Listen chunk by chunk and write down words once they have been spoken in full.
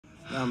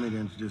Allow me to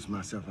introduce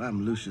myself.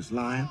 I'm Lucious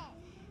Lion,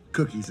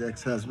 Cookie's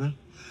ex-husband.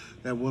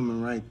 That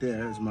woman right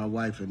there is my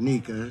wife,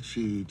 Anika.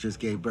 She just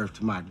gave birth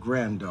to my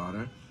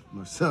granddaughter,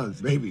 my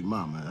son's baby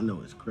mama. I know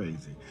it's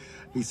crazy.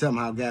 He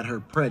somehow got her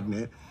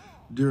pregnant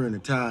during the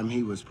time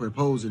he was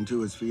proposing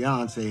to his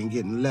fiancée and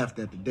getting left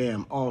at the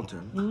damn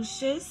altar.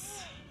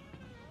 Lucious?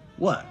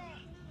 What?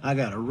 I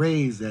gotta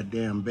raise that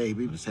damn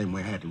baby the same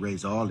way I had to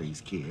raise all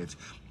these kids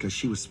because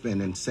she was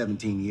spending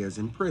 17 years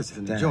in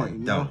prison. Dad, Joint,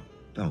 you know?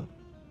 Don't.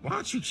 Why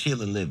don't you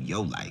chill and live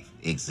your life?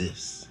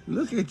 Exists.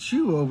 Look at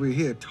you over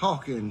here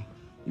talking.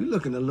 You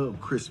looking a little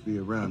crispy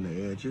around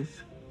the edges.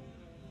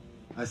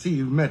 I see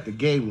you've met the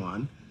gay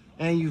one,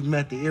 and you've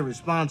met the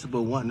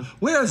irresponsible one.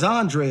 Where's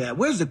Andre at?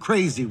 Where's the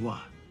crazy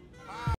one?